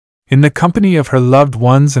In the company of her loved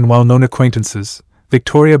ones and well-known acquaintances,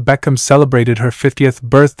 Victoria Beckham celebrated her 50th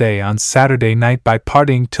birthday on Saturday night by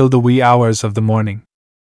partying till the wee hours of the morning,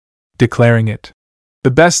 declaring it the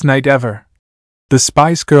best night ever. The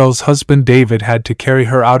Spice Girls' husband David had to carry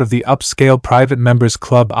her out of the upscale private members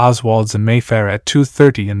club Oswald's in Mayfair at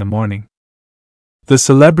 2:30 in the morning. The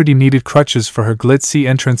celebrity needed crutches for her glitzy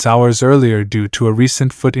entrance hours earlier due to a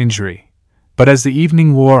recent foot injury, but as the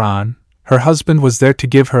evening wore on, her husband was there to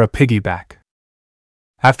give her a piggyback.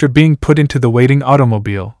 After being put into the waiting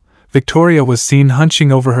automobile, Victoria was seen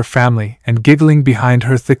hunching over her family and giggling behind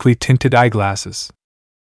her thickly tinted eyeglasses.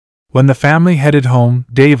 When the family headed home,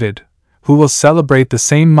 David, who will celebrate the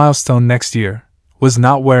same milestone next year, was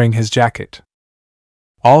not wearing his jacket.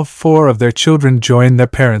 All four of their children joined their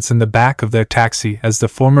parents in the back of their taxi as the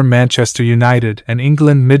former Manchester United and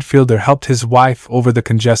England midfielder helped his wife over the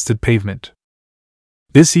congested pavement.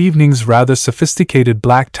 This evening's rather sophisticated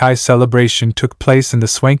black tie celebration took place in the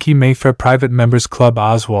swanky Mayfair Private Members Club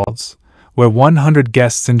Oswald's, where 100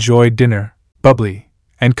 guests enjoyed dinner, bubbly,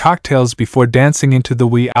 and cocktails before dancing into the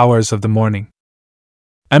wee hours of the morning.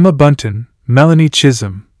 Emma Bunton, Melanie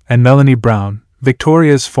Chisholm, and Melanie Brown,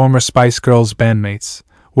 Victoria's former Spice Girls bandmates,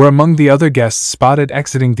 were among the other guests spotted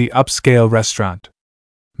exiting the upscale restaurant.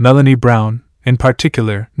 Melanie Brown, in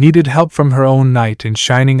particular, needed help from her own knight in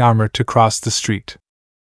shining armor to cross the street.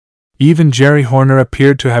 Even Geri Horner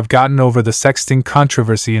appeared to have gotten over the sexting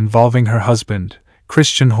controversy involving her husband,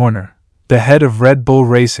 Christian Horner, the head of Red Bull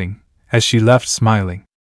Racing, as she left smiling.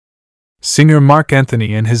 Singer Mark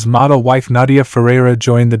Anthony and his model wife Nadia Ferreira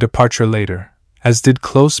joined the departure later, as did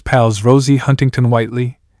close pals Rosie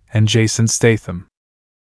Huntington-Whiteley and Jason Statham.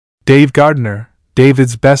 Dave Gardner,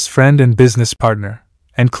 David's best friend and business partner,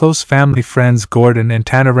 and close family friends Gordon and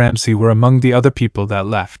Tana Ramsey were among the other people that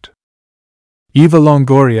left. Eva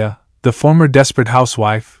Longoria, the former Desperate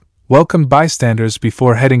Housewife, welcomed bystanders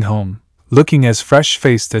before heading home, looking as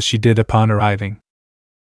fresh-faced as she did upon arriving.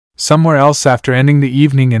 Somewhere else after ending the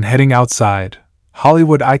evening and heading outside,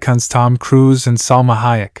 Hollywood icons Tom Cruise and Salma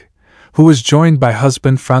Hayek, who was joined by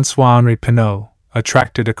husband François-Henri Pinault,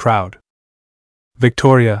 attracted a crowd.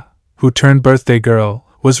 Victoria, who turned birthday girl,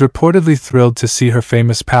 was reportedly thrilled to see her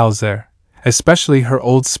famous pals there, especially her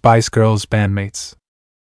old Spice Girls bandmates.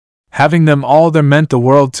 Having them all there meant the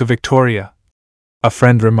world to Victoria, a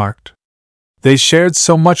friend remarked. They shared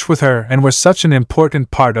so much with her and were such an important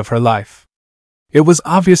part of her life. It was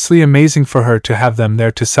obviously amazing for her to have them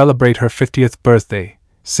there to celebrate her 50th birthday,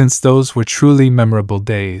 since those were truly memorable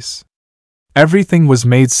days. Everything was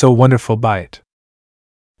made so wonderful by it.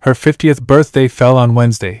 Her 50th birthday fell on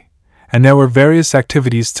Wednesday, and there were various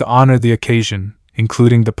activities to honor the occasion,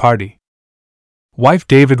 including the party. Wife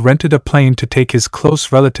David rented a plane to take his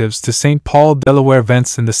close relatives to St. Paul, Delaware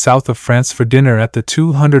Vents in the south of France for dinner at the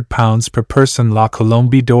 £200 per person La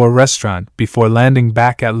Colombe d'Or restaurant before landing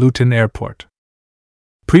back at Luton Airport.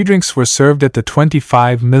 Pre-drinks were served at the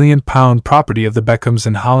 £25 million property of the Beckhams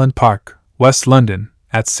in Holland Park, West London,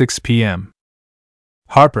 at 6 p.m.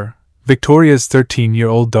 Harper, Victoria's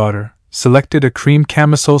 13-year-old daughter, selected a cream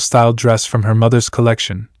camisole-style dress from her mother's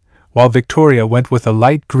collection, while Victoria went with a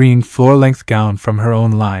light green floor-length gown from her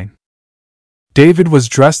own line. David was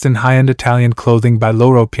dressed in high-end Italian clothing by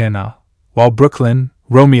Loro Piana, while Brooklyn,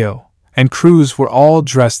 Romeo, and Cruz were all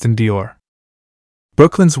dressed in Dior.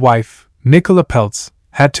 Brooklyn's wife, Nicola Peltz,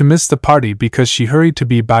 had to miss the party because she hurried to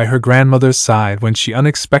be by her grandmother's side when she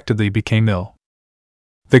unexpectedly became ill.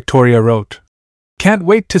 Victoria wrote, "Can't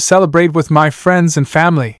wait to celebrate with my friends and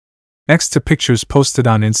family," next to pictures posted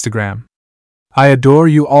on Instagram. "I adore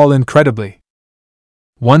you all incredibly."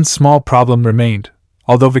 One small problem remained.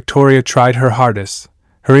 Although Victoria tried her hardest,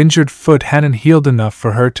 her injured foot hadn't healed enough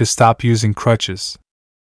for her to stop using crutches.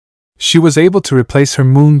 She was able to replace her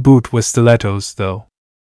moon boot with stilettos, though.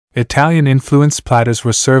 Italian-influenced platters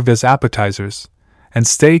were served as appetizers, and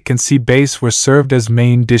steak and sea bass were served as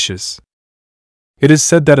main dishes. It is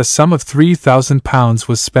said that a sum of £3,000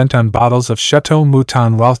 was spent on bottles of Chateau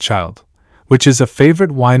Mouton Rothschild, which is a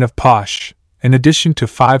favorite wine of posh, in addition to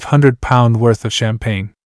 £500 worth of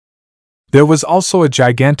champagne. There was also a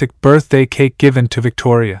gigantic birthday cake given to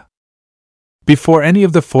Victoria. Before any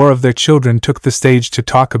of the four of their children took the stage to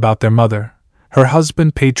talk about their mother, her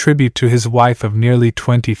husband paid tribute to his wife of nearly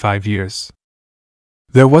 25 years.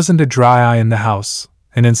 There wasn't a dry eye in the house,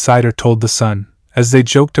 an insider told The Sun, as they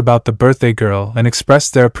joked about the birthday girl and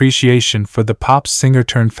expressed their appreciation for the pop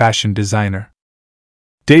singer-turned-fashion designer.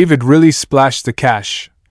 "David really splashed the cash,"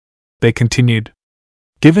 they continued.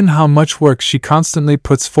 "Given how much work she constantly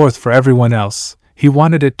puts forth for everyone else, he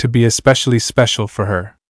wanted it to be especially special for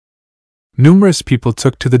her." Numerous people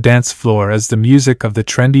took to the dance floor as the music of the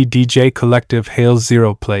trendy DJ collective Hail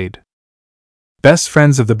Zero played. Best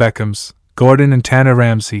friends of the Beckhams, Gordon and Tana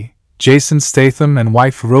Ramsay, Jason Statham and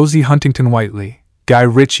wife Rosie Huntington-Whiteley, Guy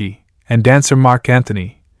Ritchie, and dancer Mark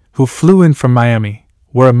Anthony, who flew in from Miami,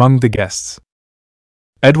 were among the guests.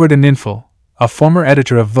 Edward Ninful, a former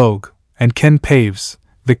editor of Vogue, and Ken Paves,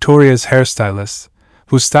 Victoria's hairstylist,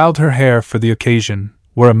 who styled her hair for the occasion,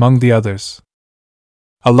 were among the others.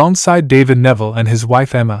 Alongside David Neville and his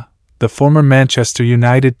wife Emma, the former Manchester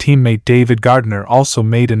United teammate David Gardner also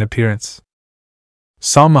made an appearance.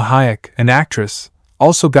 Salma Hayek, an actress,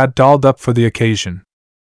 also got dolled up for the occasion.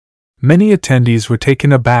 Many attendees were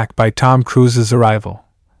taken aback by Tom Cruise's arrival,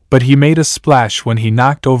 but he made a splash when he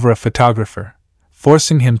knocked over a photographer,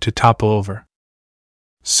 forcing him to topple over.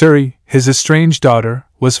 Suri, his estranged daughter,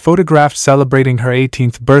 was photographed celebrating her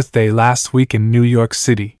 18th birthday last week in New York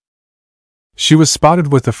City. She was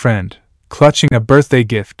spotted with a friend, clutching a birthday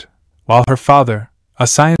gift, while her father, a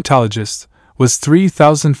Scientologist, was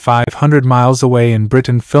 3,500 miles away in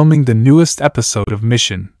Britain filming the newest episode of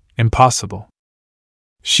Mission Impossible.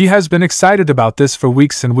 She has been excited about this for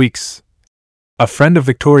weeks and weeks. A friend of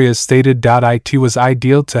Victoria's stated it was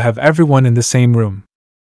ideal to have everyone in the same room.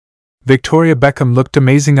 Victoria Beckham looked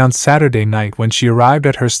amazing on Saturday night when she arrived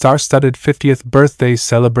at her star-studded 50th birthday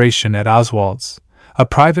celebration at Oswald's, a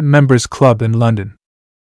private members club in London.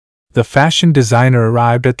 The fashion designer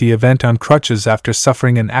arrived at the event on crutches after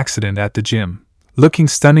suffering an accident at the gym, looking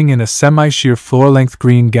stunning in a semi-sheer floor-length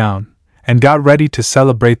green gown, and got ready to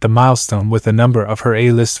celebrate the milestone with a number of her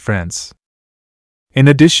A-list friends. In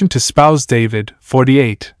addition to spouse David,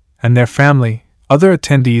 48, and their family, other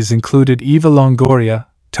attendees included Eva Longoria,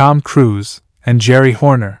 Tom Cruise, and Geri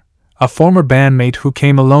Horner, a former bandmate who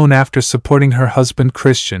came alone after supporting her husband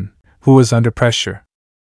Christian, who was under pressure.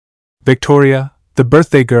 Victoria, the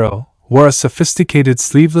birthday girl, wore a sophisticated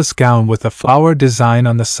sleeveless gown with a flower design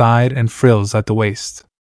on the side and frills at the waist.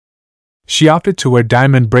 She opted to wear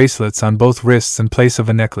diamond bracelets on both wrists in place of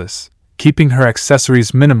a necklace, keeping her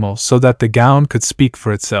accessories minimal so that the gown could speak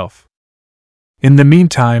for itself. In the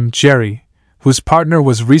meantime, Geri, whose partner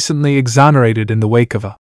was recently exonerated in the wake of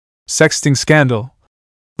a sexting scandal,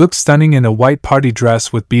 looked stunning in a white party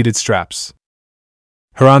dress with beaded straps.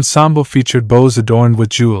 Her ensemble featured bows adorned with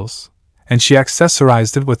jewels, and she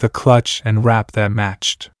accessorized it with a clutch and wrap that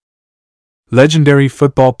matched. Legendary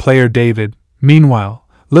football player David, meanwhile,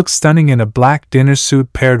 looked stunning in a black dinner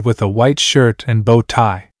suit paired with a white shirt and bow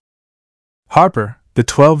tie. Harper, the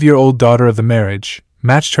 12-year-old daughter of the marriage,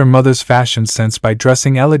 matched her mother's fashion sense by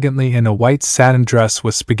dressing elegantly in a white satin dress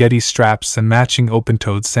with spaghetti straps and matching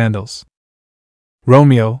open-toed sandals.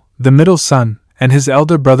 Romeo, the middle son, and his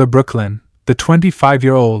elder brother Brooklyn, the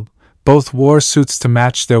 25-year-old, both wore suits to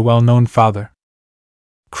match their well-known father.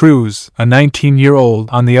 Cruise, a 19-year-old,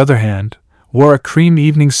 on the other hand, wore a cream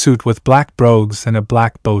evening suit with black brogues and a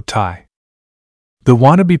black bow tie. The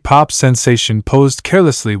wannabe pop sensation posed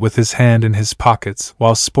carelessly with his hand in his pockets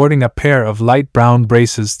while sporting a pair of light brown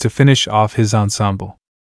braces to finish off his ensemble.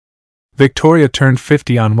 Victoria turned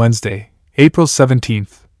 50 on Wednesday, April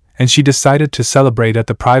 17th, and she decided to celebrate at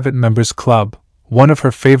the Private Members Club, one of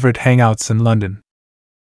her favorite hangouts in London.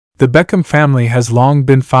 The Beckham family has long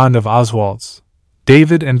been fond of Oswald's.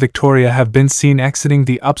 David and Victoria have been seen exiting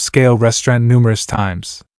the upscale restaurant numerous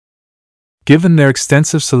times. Given their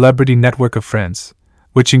extensive celebrity network of friends,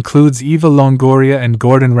 which includes Eva Longoria and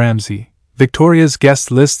Gordon Ramsay, Victoria's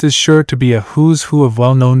guest list is sure to be a who's who of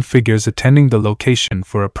well-known figures attending the location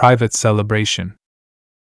for a private celebration.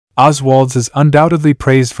 Oswald's is undoubtedly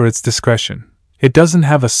praised for its discretion. It doesn't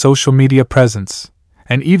have a social media presence,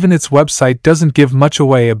 and even its website doesn't give much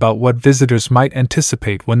away about what visitors might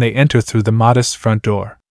anticipate when they enter through the modest front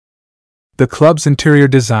door. The club's interior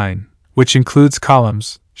design, which includes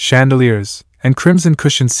columns, chandeliers, and crimson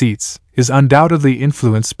cushioned seats, is undoubtedly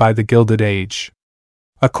influenced by the Gilded Age.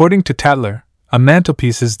 According to Tatler, a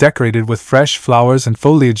mantelpiece is decorated with fresh flowers and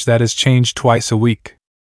foliage that is changed twice a week.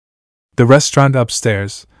 The restaurant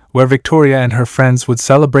upstairs, where Victoria and her friends would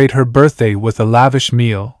celebrate her birthday with a lavish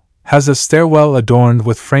meal, has a stairwell adorned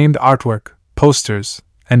with framed artwork, posters,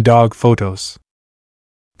 and dog photos.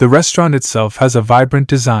 The restaurant itself has a vibrant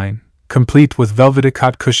design, complete with velvet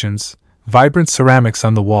cushions, vibrant ceramics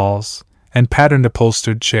on the walls, and patterned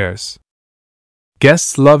upholstered chairs.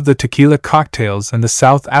 Guests love the tequila cocktails and the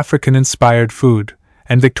South African-inspired food,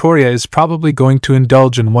 and Victoria is probably going to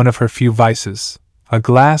indulge in one of her few vices, a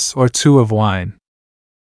glass or two of wine.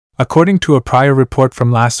 According to a prior report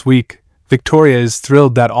from last week, Victoria is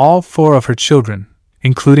thrilled that all 4 of her children,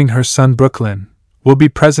 including her son Brooklyn, will be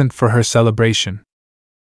present for her celebration.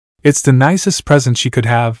 "It's the nicest present she could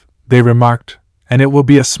have," they remarked, and it will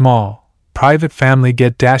be a small, private family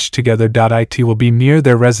get-together. It will be near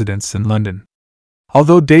their residence in London.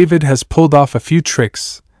 Although David has pulled off a few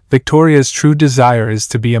tricks, Victoria's true desire is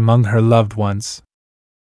to be among her loved ones.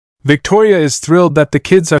 Victoria is thrilled that the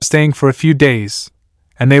kids are staying for a few days,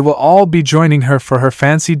 and they will all be joining her for her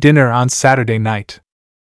fancy dinner on Saturday night.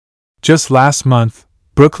 Just last month,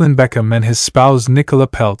 Brooklyn Beckham and his spouse Nicola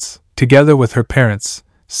Peltz, together with her parents,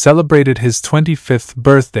 celebrated his 25th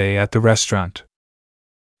birthday at the restaurant.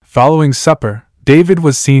 Following supper, David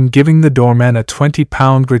was seen giving the doorman a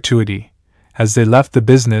 £20 gratuity as they left the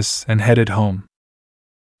business and headed home.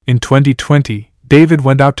 In 2020, David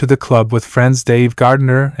went out to the club with friends Dave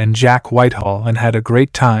Gardner and Jack Whitehall and had a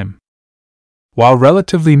great time. While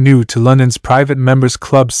relatively new to London's private members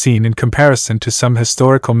club scene in comparison to some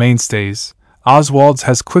historical mainstays, Oswald's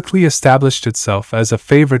has quickly established itself as a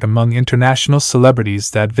favorite among international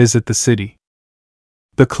celebrities that visit the city.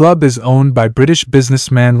 The club is owned by British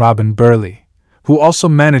businessman Robin Burley, who also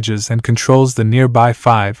manages and controls the nearby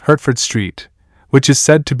 5 Hertford Street, which is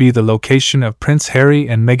said to be the location of Prince Harry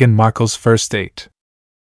and Meghan Markle's first date.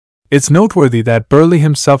 It's noteworthy that Burley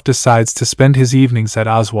himself decides to spend his evenings at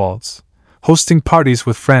Oswald's, hosting parties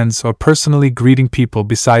with friends or personally greeting people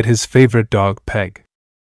beside his favorite dog Peg.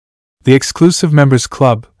 The exclusive members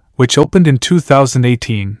club, which opened in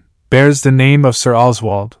 2018, bears the name of Sir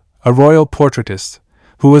Oswald, a royal portraitist,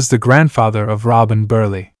 who was the grandfather of Robin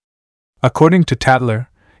Burley. According to Tatler,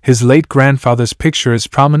 his late grandfather's picture is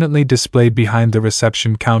prominently displayed behind the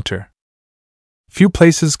reception counter. Few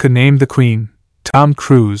places could name the Queen, Tom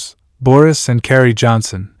Cruise, Boris and Carrie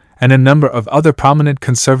Johnson, and a number of other prominent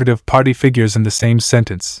Conservative Party figures in the same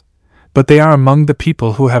sentence, but they are among the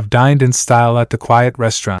people who have dined in style at the quiet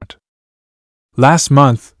restaurant. Last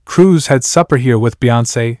month, Cruise had supper here with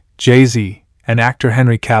Beyoncé, Jay-Z, and actor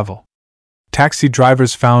Henry Cavill. Taxi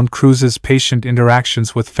drivers found Cruise's patient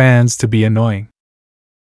interactions with fans to be annoying.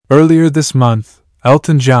 Earlier this month,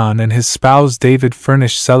 Elton John and his spouse David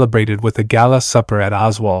Furnish celebrated with a gala supper at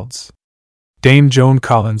Oswald's. Dame Joan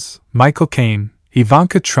Collins, Michael Caine,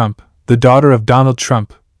 Ivanka Trump, the daughter of Donald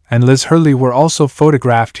Trump, and Liz Hurley were also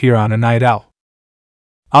photographed here on a night out.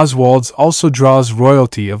 Oswald's also draws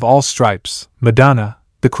royalty of all stripes. Madonna,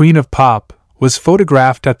 the Queen of Pop, was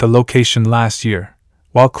photographed at the location last year,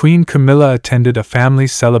 while Queen Camilla attended a family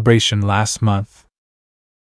celebration last month.